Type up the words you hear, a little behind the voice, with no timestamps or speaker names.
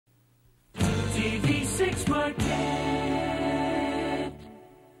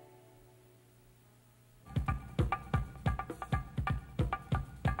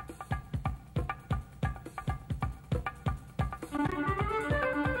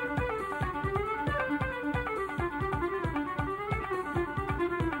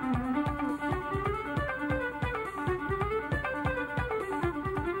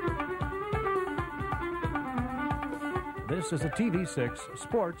This is a TV6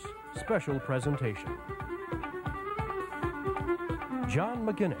 Sports Special Presentation. John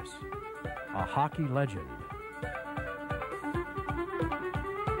MacInnes, a hockey legend.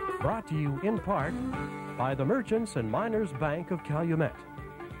 Brought to you in part by the Merchants and Miners Bank of Calumet.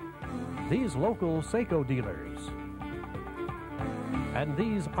 These local Seiko dealers. And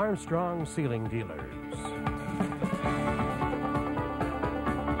these Armstrong ceiling dealers.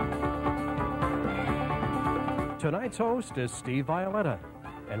 Tonight's host is Steve Violetta,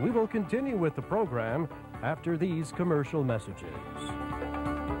 and we will continue with the program after these commercial messages.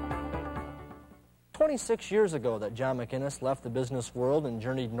 26 years ago that John MacInnes left the business world and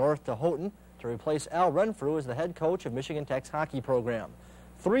journeyed north to Houghton to replace Al Renfrew as the head coach of Michigan Tech's hockey program.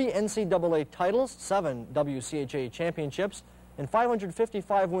 3 NCAA titles, 7 WCHA championships, and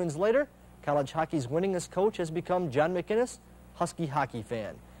 555 wins later, college hockey's winningest coach has become John MacInnes, Husky hockey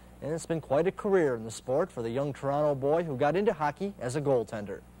fan. And it's been quite a career in the sport for the young Toronto boy who got into hockey as a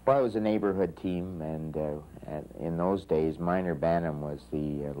goaltender. Well, it was a neighborhood team, and in those days, minor bantam was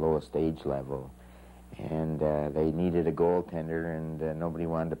the lowest age level. And they needed a goaltender, and nobody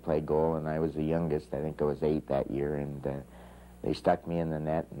wanted to play goal, and I was the youngest. I think I was 8 that year, and they stuck me in the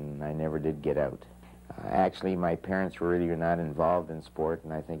net, and I never did get out. Actually, my parents were really not involved in sport,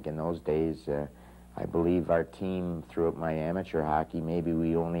 and I think in those days, I believe our team throughout my amateur hockey, maybe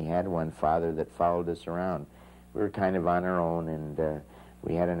we only had one father that followed us around. We were kind of on our own, and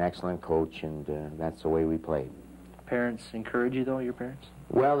we had an excellent coach, and that's the way we played. Parents encourage you, though, your parents?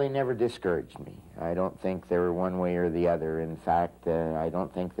 Well, they never discouraged me. I don't think they were one way or the other. In fact, I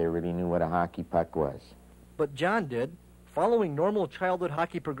don't think they really knew what a hockey puck was. But John did. Following normal childhood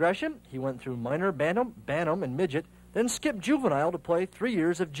hockey progression, he went through minor bantam, and midget, then skipped juvenile to play 3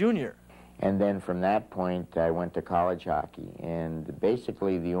 years of junior. And then from that point, I went to college hockey. And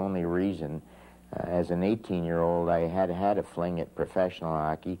basically the only reason, as an 18-year-old, I had had a fling at professional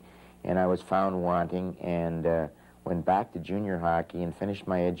hockey, and I was found wanting, and went back to junior hockey and finished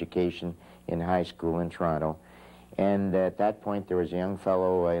my education in high school in Toronto. And at that point, there was a young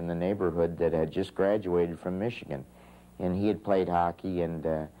fellow in the neighborhood that had just graduated from Michigan. And he had played hockey, and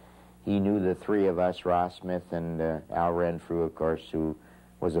he knew the three of us, Ross Smith and Al Renfrew, of course, who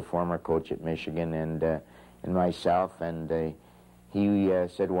was a former coach at Michigan, and myself, and he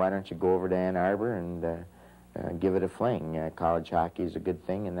said, why don't you go over to Ann Arbor and give it a fling. College hockey is a good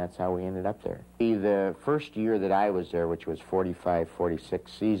thing, and that's how we ended up there. The first year that I was there, which was 45-46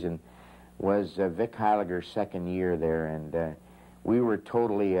 season, was Vic Heiliger's second year there, and we were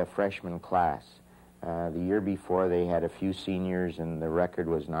totally a freshman class. The year before, they had a few seniors, and the record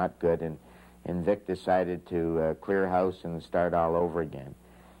was not good, and Vic decided to clear house and start all over again.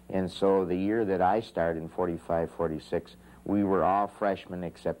 And so the year that I started in 45-46, we were all freshmen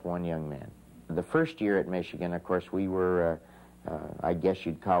except one young man. The first year at Michigan, of course, we were, I guess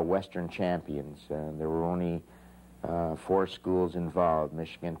you'd call Western champions. There were only 4 schools involved,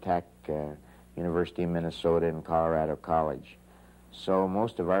 Michigan Tech, University of Minnesota, and Colorado College. So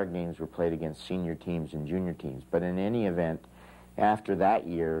most of our games were played against senior teams and junior teams. But in any event, after that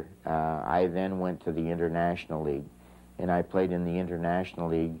year, I then went to the International League, and I played in the International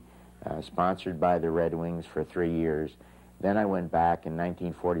League, sponsored by the Red Wings for 3 years. Then I went back in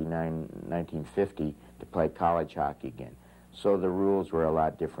 1949-1950 to play college hockey again. So the rules were a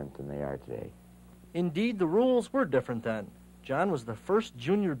lot different than they are today. Indeed, the rules were different then. John was the first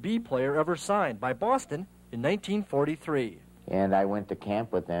Junior B player ever signed by Boston in 1943. And I went to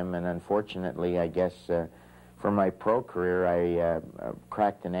camp with them, and unfortunately, I guess, for my pro career, I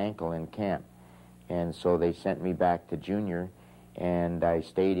cracked an ankle in camp. And so they sent me back to junior, and I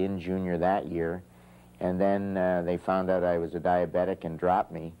stayed in junior that year. And then they found out I was a diabetic and dropped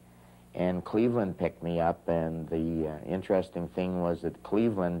me. And Cleveland picked me up, and the interesting thing was that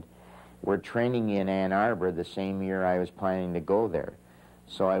Cleveland were training in Ann Arbor the same year I was planning to go there.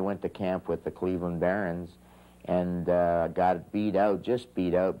 So I went to camp with the Cleveland Barons and got beat out, just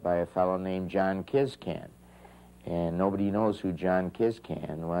beat out, by a fellow named John Kizcan. And nobody knows who John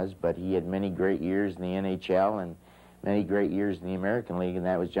Kizcan was, but he had many great years in the NHL and many great years in the American League, and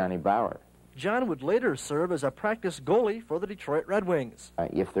that was Johnny Bauer. John would later serve as a practice goalie for the Detroit Red Wings.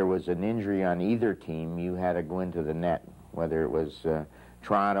 If there was an injury on either team, you had to go into the net, whether it was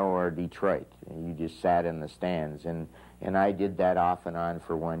Toronto or Detroit. You just sat in the stands, and I did that off and on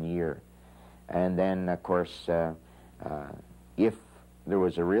for 1 year. And then, of course, if there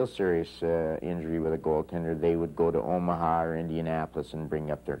was a real serious injury with a goaltender, they would go to Omaha or Indianapolis and bring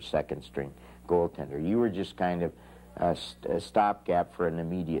up their second-string goaltender. You were just kind of a stopgap for an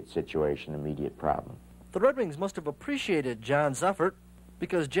immediate situation, immediate problem. The Red Wings must have appreciated John's effort,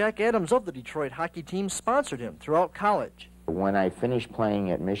 because Jack Adams of the Detroit hockey team sponsored him throughout college. When I finished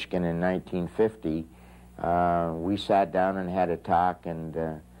playing at Michigan in 1950, we sat down and had a talk,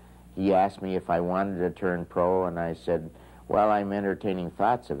 and he asked me if I wanted to turn pro, and I said, well, I'm entertaining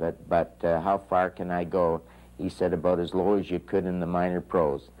thoughts of it, but how far can I go? He said, about as low as you could in the minor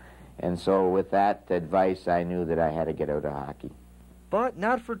pros. And so with that advice, I knew that I had to get out of hockey. But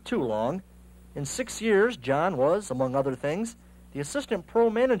not for too long. In 6 years, John was, among other things, the assistant pro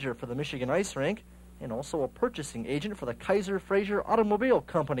manager for the Michigan Ice Rink and also a purchasing agent for the Kaiser Fraser Automobile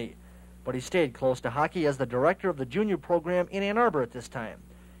Company. But he stayed close to hockey as the director of the junior program in Ann Arbor at this time.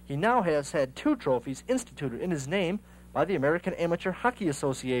 He now has had 2 trophies instituted in his name by the American Amateur Hockey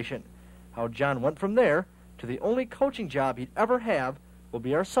Association. How John went from there to the only coaching job he'd ever have will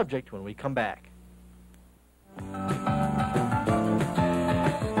be our subject when we come back.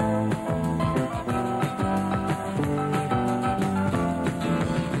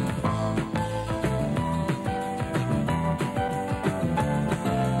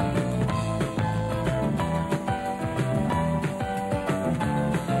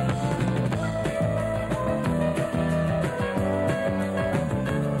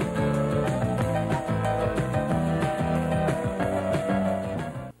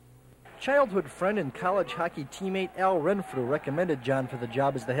 Childhood friend and college hockey teammate Al Renfrew recommended John for the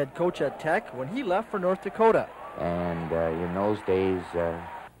job as the head coach at Tech when he left for North Dakota. And in those days,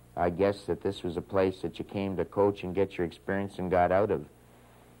 I guess that this was a place that you came to coach and get your experience and got out of.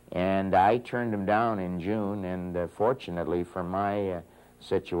 And I turned him down in June, and fortunately for my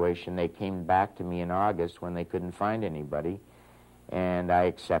situation, they came back to me in August when they couldn't find anybody, and I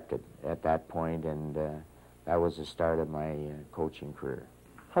accepted at that point, and that was the start of my coaching career.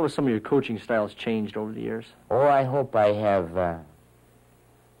 How have some of your coaching styles changed over the years? Oh, I hope I have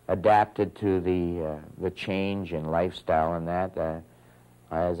adapted to the change in lifestyle and that.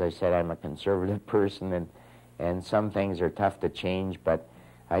 As I said, I'm a conservative person, and some things are tough to change, but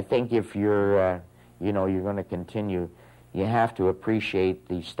I think if you're, you're going to continue, you have to appreciate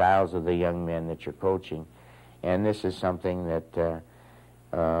the styles of the young men that you're coaching. And this is something that,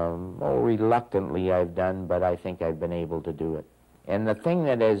 reluctantly I've done, but I think I've been able to do it. And the thing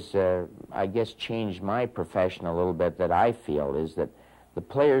that has, I guess, changed my profession a little bit that I feel is that the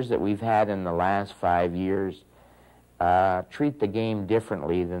players that we've had in the last 5 years treat the game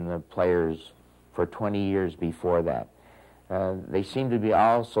differently than the players for 20 years before that. They seem to be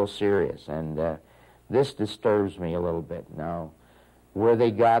all so serious, and this disturbs me a little bit. Now, where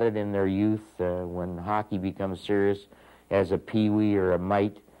they got it in their youth, when hockey becomes serious as a peewee or a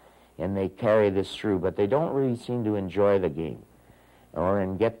mite, and they carry this through, but they don't really seem to enjoy the game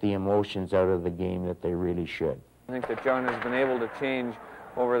and get the emotions out of the game that they really should. I think that John has been able to change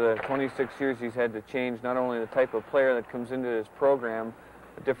over the 26 years. He's had to change not only the type of player that comes into his program,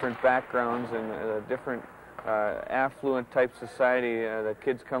 different backgrounds and different affluent type society that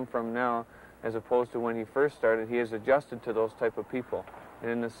kids come from now, as opposed to when he first started. He has adjusted to those type of people,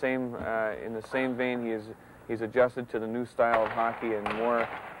 and in the same vein, he's adjusted to the new style of hockey and more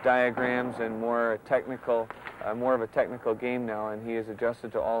diagrams and more technical, more of a technical game now, and he has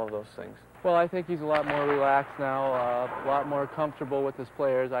adjusted to all of those things. Well, I think he's a lot more relaxed now, a lot more comfortable with his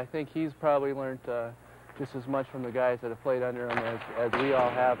players. I think he's probably learned just as much from the guys that have played under him as we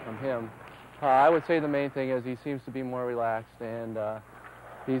all have from him. I would say the main thing is he seems to be more relaxed, and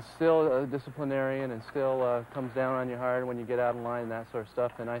he's still a disciplinarian and still comes down on you hard when you get out of line and that sort of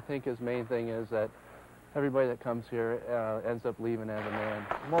stuff. And I think his main thing is that everybody that comes here ends up leaving as a man.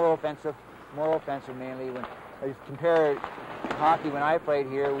 More offensive mainly. When I compare hockey when I played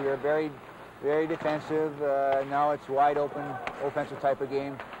here, we were very, very defensive. Now it's wide open, offensive type of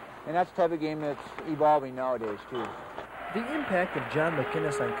game. And that's the type of game that's evolving nowadays, too. The impact of John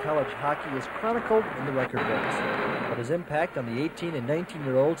MacInnes on college hockey is chronicled in the record books. But his impact on the 18 and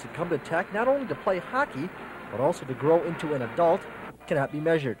 19-year-olds who come to Tech not only to play hockey, but also to grow into an adult cannot be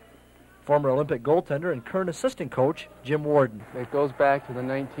measured. Former Olympic goaltender and current assistant coach, Jim Warden. It goes back to the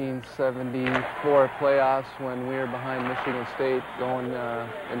 1974 playoffs when we were behind Michigan State going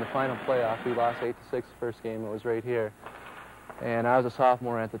in the final playoff. We lost 8-6 the first game. It was right here. And I was a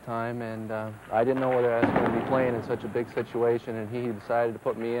sophomore at the time, and I didn't know whether I was going to be playing in such a big situation, and he decided to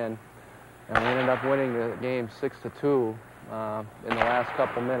put me in. And we ended up winning the game 6-2 in the last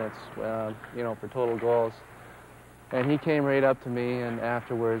couple minutes, for total goals. And he came right up to me and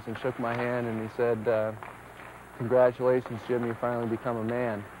afterwards and shook my hand, and he said, "Congratulations, Jim, you finally become a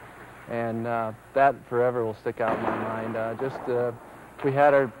man." And that forever will stick out in my mind. We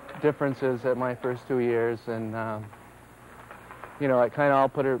had our differences at my first 2 years, and it kind of all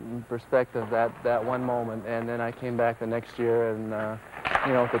put it in perspective, that one moment. And then I came back the next year, and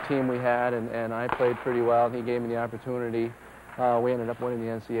you know, with the team we had, and I played pretty well, and he gave me the opportunity. We ended up winning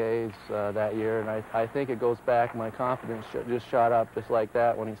the NCAAs that year, and I think it goes back, my confidence just shot up just like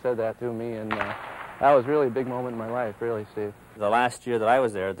that when he said that to me, and that was really a big moment in my life, really, Steve. The last year that I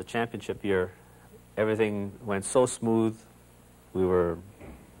was there, the championship year, everything went so smooth. We were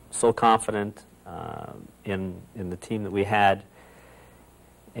so confident in the team that we had,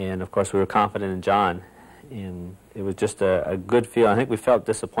 and of course we were confident in John, and it was just a good feel. I think we felt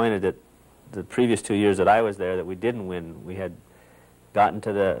disappointed that the previous 2 years that I was there that we didn't win. We had gotten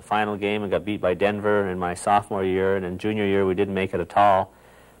to the final game and got beat by Denver in my sophomore year, and in junior year we didn't make it at all,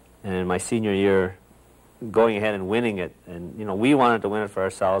 and in my senior year going ahead and winning it. And you know, we wanted to win it for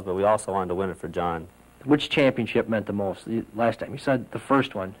ourselves, but we also wanted to win it for John. Which championship meant the most last time? You said the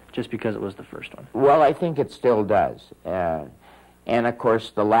first one, just because it was the first one. Well, I think it still does. And of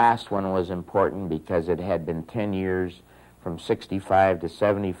course, the last one was important because it had been 10 years from 65 to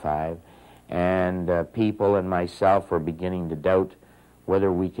 75, and people and myself were beginning to doubt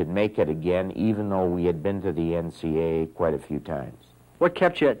whether we could make it again, even though we had been to the NCAA quite a few times. What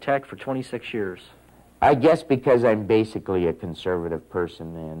kept you at Tech for 26 years? I guess because I'm basically a conservative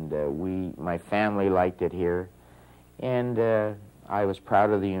person, and my family liked it here, and I was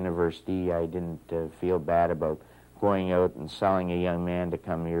proud of the university. I didn't feel bad about going out and selling a young man to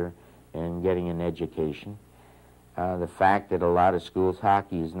come here and getting an education. The fact that a lot of schools,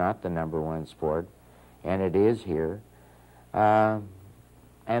 hockey is not the #1 sport, and it is here, and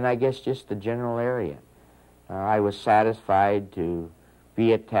I guess just the general area. I was satisfied to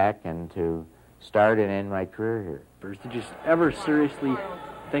be at Tech and to start and end my career here. Did you ever seriously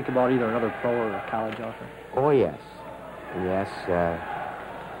think about either another pro or a college offer? Oh, yes. Yes.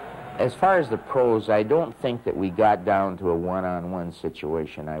 As far as the pros, I don't think that we got down to a one-on-one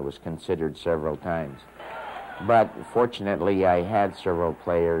situation. I was considered several times. But fortunately, I had several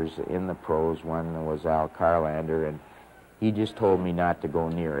players in the pros. One was Al Carlander, and he just told me not to go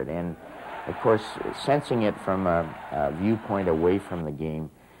near it. And, of course, sensing it from a viewpoint away from the game,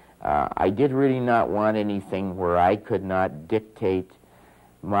 I did really not want anything where I could not dictate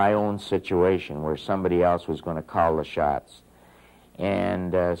my own situation, where somebody else was going to call the shots.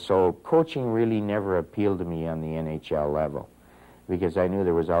 And so coaching really never appealed to me on the NHL level, because I knew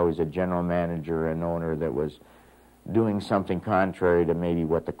there was always a general manager, an owner that was doing something contrary to maybe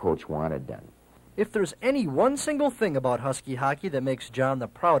what the coach wanted done. If there's any one single thing about Husky hockey that makes John the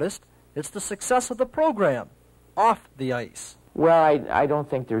proudest, it's the success of the program, off the ice. Well, I don't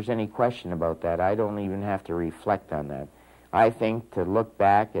think there's any question about that. I don't even have to reflect on that. I think to look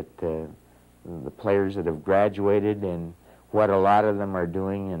back at the players that have graduated and what a lot of them are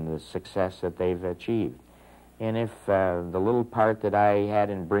doing and the success that they've achieved. And if the little part that I had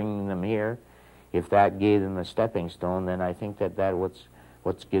in bringing them here, if that gave them a stepping stone, then I think that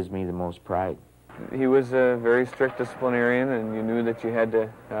what gives me the most pride. He was a very strict disciplinarian, and you knew that you had to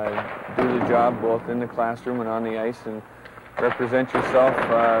do the job both in the classroom and on the ice and represent yourself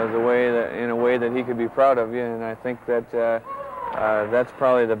in a way that he could be proud of you. And I think that that's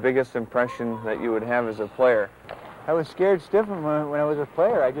probably the biggest impression that you would have as a player. I was scared stiff when I was a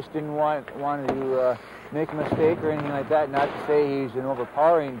player. I just didn't want to make a mistake or anything like that. Not to say he's an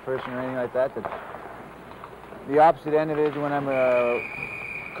overpowering person or anything like that. But the opposite end of it is when I'm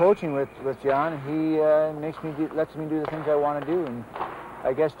coaching with John, he lets me do the things I want to do, and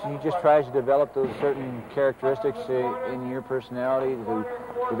I guess he just tries to develop those certain characteristics in your personality to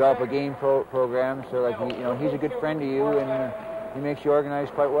develop a game program. So, like, he's a good friend to you, and he makes you organize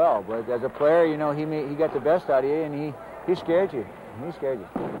quite well. But as a player, he got the best out of you, and he scared you. He scared you.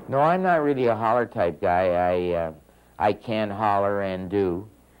 No, I'm not really a holler type guy. I can holler and do.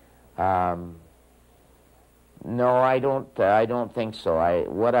 No, I don't think so.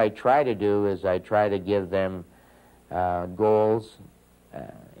 What I try to do is I try to give them goals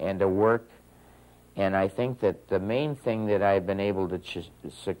and to work. And I think that the main thing that I've been able to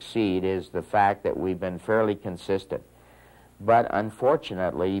succeed is the fact that we've been fairly consistent. But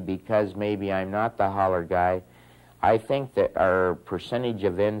unfortunately, because maybe I'm not the holler guy, I think that our percentage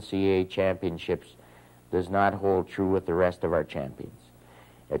of NCAA championships does not hold true with the rest of our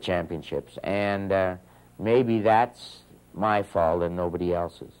championships. And maybe that's my fault and nobody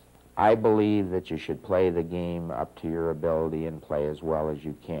else's. I believe that you should play the game up to your ability and play as well as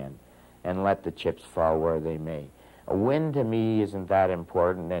you can and let the chips fall where they may. A win to me isn't that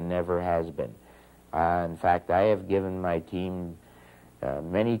important and never has been. In fact, I have given my team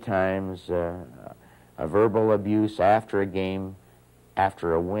many times a verbal abuse after a game,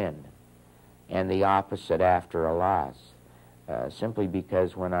 after a win, and the opposite after a loss, simply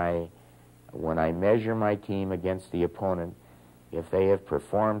because when I measure my team against the opponent, If they have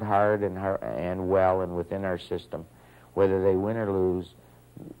performed hard and well and within our system, whether they win or lose,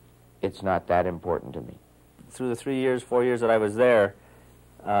 it's not that important to me. Through the 3 years, 4 years that I was there,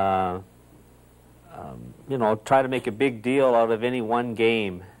 you know, try to make a big deal out of any one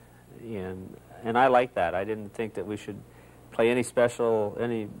game, and I like that. I didn't think that we should play any special,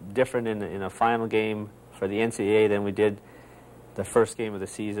 any different in a final game for the NCAA than we did the first game of the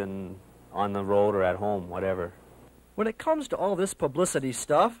season on the road or at home, whatever. When it comes to all this publicity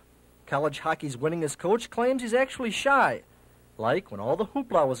stuff, college hockey's winningest coach claims he's actually shy, like when all the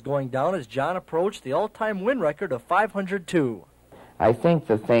hoopla was going down as John approached the all-time win record of 502. I think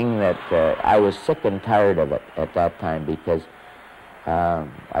the thing that I was sick and tired of it at that time, because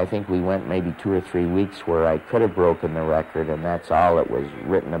I think we went maybe 2 or 3 weeks where I could have broken the record, and that's all that was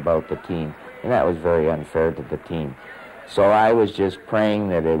written about the team, and that was very unfair to the team. So I was just praying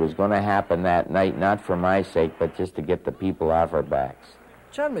that it was going to happen that night, not for my sake, but just to get the people off our backs.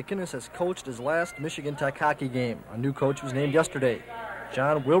 John MacInnes has coached his last Michigan Tech hockey game. A new coach was named yesterday.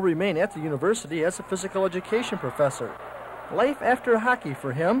 John will remain at the university as a physical education professor. Life after hockey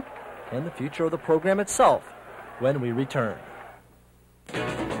for him, and the future of the program itself, when we return.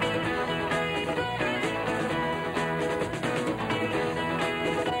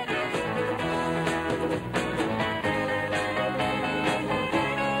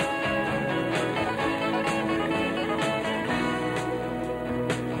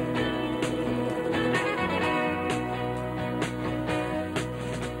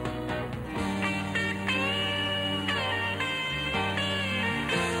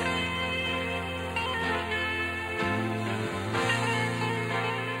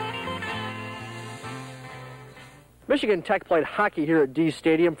 Michigan Tech played hockey here at Dee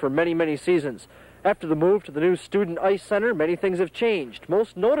Stadium for many, many seasons. After the move to the new Student Ice Center, many things have changed,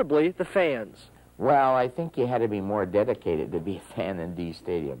 most notably the fans. Well, I think you had to be more dedicated to be a fan in Dee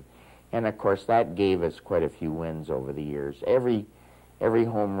Stadium. And, of course, that gave us quite a few wins over the years. Every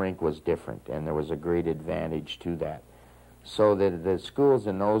home rink was different, and there was a great advantage to that. So the schools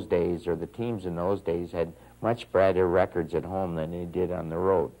in those days, or the teams in those days, had much better records at home than they did on the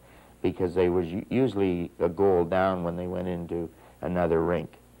road, because they was usually a goal down when they went into another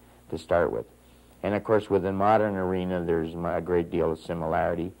rink to start with. And of course, with the modern arena, there's a great deal of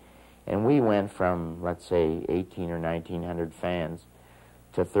similarity. And we went from, let's say, 1,800 or 1,900 fans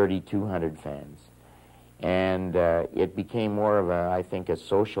to 3,200 fans. And it became more of a, I think, a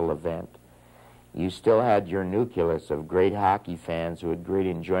social event. You still had your nucleus of great hockey fans who had great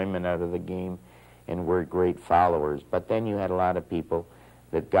enjoyment out of the game and were great followers. But then you had a lot of people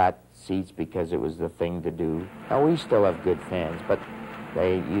that got seats because it was the thing to do. Now, we still have good fans, but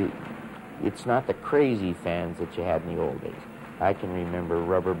it's not the crazy fans that you had in the old days. I can remember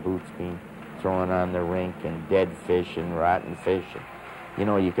rubber boots being thrown on the rink and dead fish and rotten fish. And, you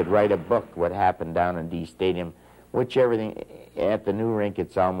know, you could write a book what happened down in Dee Stadium, which everything, at the new rink,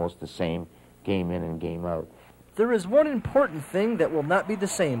 it's almost the same game in and game out. There is one important thing that will not be the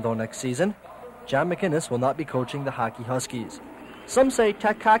same, though, next season. John MacInnes will not be coaching the Hockey Huskies. Some say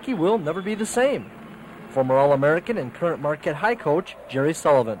Tech hockey will never be the same. Former All-American and current Marquette High coach Jerry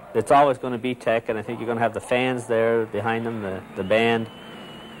Sullivan. It's always going to be Tech, and I think you're going to have the fans there behind them, the band,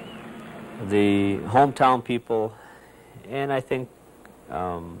 the hometown people, and I think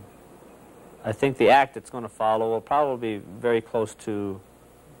the act that's going to follow will probably be very close to,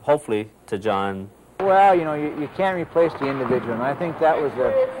 hopefully, to John. Well, you know, you can't replace the individual, and I think that was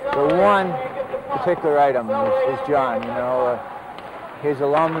the one particular item is John. You know, his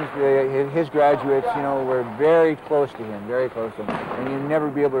alums, his graduates, you know, were very close to him, and you'd never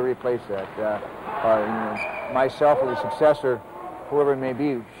be able to replace that. You know, myself or the successor, whoever it may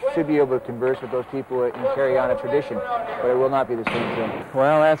be, should be able to converse with those people and carry on a tradition, but it will not be the same thing.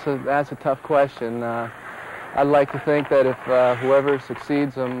 Well, that's a tough question. I'd like to think that if whoever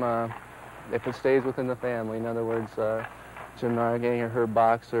succeeds him, if it stays within the family, in other words, Jim Nargang or Herb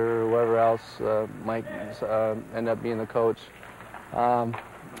Boxer or whoever else might end up being the coach,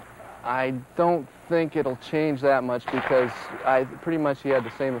 I don't think it'll change that much, because pretty much he had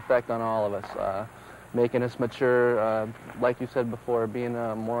the same effect on all of us, making us mature, like you said before, being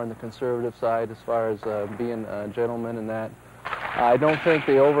more on the conservative side as far as being a gentleman and that. I don't think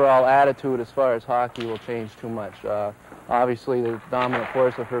the overall attitude as far as hockey will change too much. Obviously, the dominant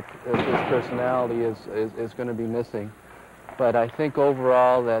force of his personality is going to be missing. But I think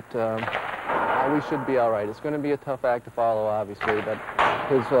overall that we should be all right. It's going to be a tough act to follow, obviously, but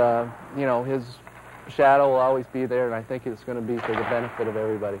his shadow will always be there, and I think it's going to be for the benefit of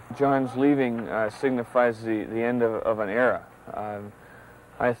everybody. John's leaving signifies the end of an era.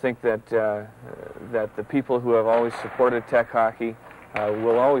 I think that that the people who have always supported Tech hockey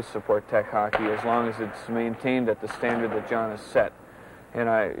will always support Tech hockey as long as it's maintained at the standard that John has set.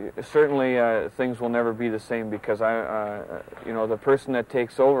 And certainly things will never be the same because the person that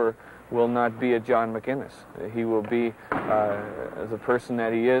takes over will not be a John MacInnes. He will be the person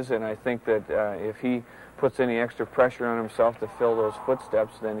that he is, and I think that if he puts any extra pressure on himself to fill those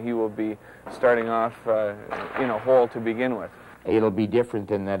footsteps, then he will be starting off in a hole to begin with. It'll be different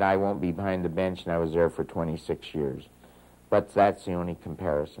in that I won't be behind the bench, and I was there for 26 years. But that's the only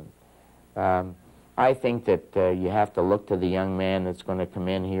comparison. I think that you have to look to the young man that's going to come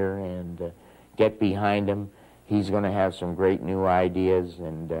in here and get behind him. He's going to have some great new ideas,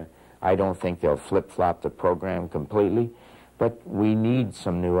 and I don't think they'll flip-flop the program completely, but we need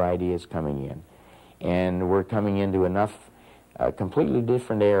some new ideas coming in. And we're coming into a completely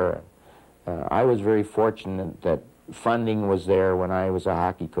different era. I was very fortunate that funding was there when I was a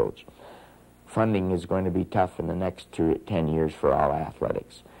hockey coach. Funding is going to be tough in the next 10 years for all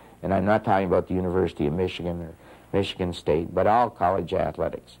athletics. And I'm not talking about the University of Michigan or Michigan State, but all college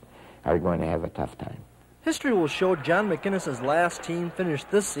athletics are going to have a tough time. History will show John MacInnes' last team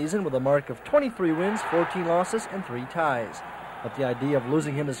finished this season with a mark of 23 wins, 14 losses, and 3 ties. But the idea of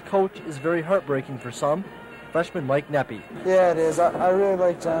losing him as coach is very heartbreaking for some. Freshman Mike Neppy. Yeah, it is. I really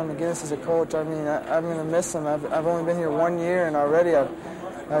like John MacInnes as a coach. I mean, I'm going to miss him. I've only been here 1 year, and already I'm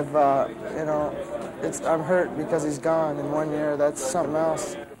hurt because he's gone in 1 year. That's something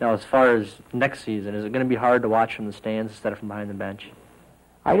else. Now, as far as next season, is it going to be hard to watch from the stands instead of from behind the bench?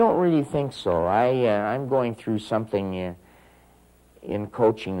 I don't really think so. I'm going through something in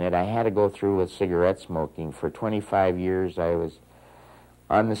coaching that I had to go through with cigarette smoking. For 25 years, I was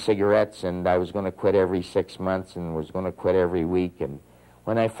on the cigarettes, and I was going to quit every 6 months and was going to quit every week. And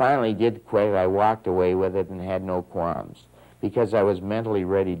when I finally did quit, I walked away with it and had no qualms because I was mentally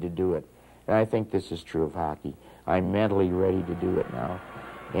ready to do it. And I think this is true of hockey. I'm mentally ready to do it now.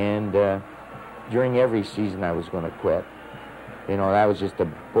 And during every season, I was going to quit. You know, that was just to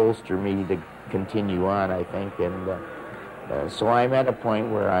bolster me to continue on, I think. And so I'm at a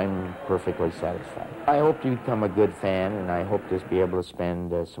point where I'm perfectly satisfied. I hope to become a good fan, and I hope to be able to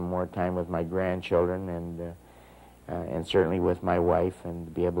spend some more time with my grandchildren and certainly with my wife,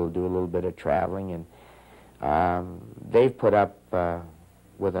 and be able to do a little bit of traveling. And they've put up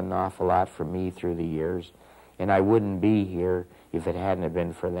with an awful lot for me through the years, and I wouldn't be here if it hadn't have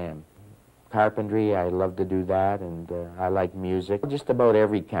been for them. Carpentry, I love to do that, and I like music. Just about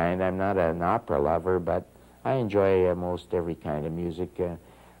every kind. I'm not an opera lover, but I enjoy most every kind of music.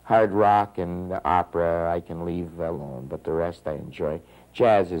 Hard rock and opera I can leave alone, but the rest I enjoy.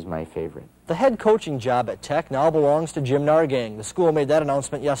 Jazz is my favorite. The head coaching job at Tech now belongs to Jim Nargang. The school made that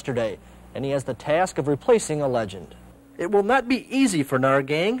announcement yesterday, and he has the task of replacing a legend. It will not be easy for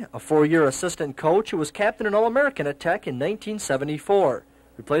Nargang, a 4-year assistant coach who was captain and All-American at Tech in 1974.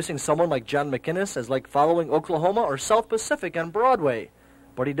 Replacing someone like John MacInnes is like following Oklahoma or South Pacific on Broadway.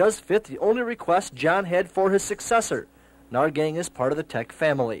 But he does fit the only request John had for his successor. Nargang is part of the Tech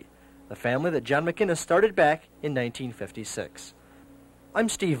family, the family that John MacInnes started back in 1956. I'm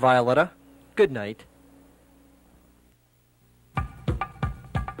Steve Violetta. Good night.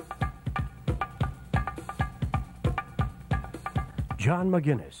 John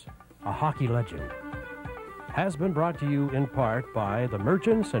MacInnes, a hockey legend, has been brought to you in part by the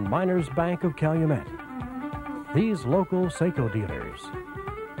Merchants and Miners Bank of Calumet, these local Seiko dealers,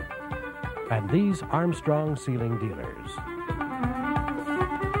 and these Armstrong Ceiling dealers.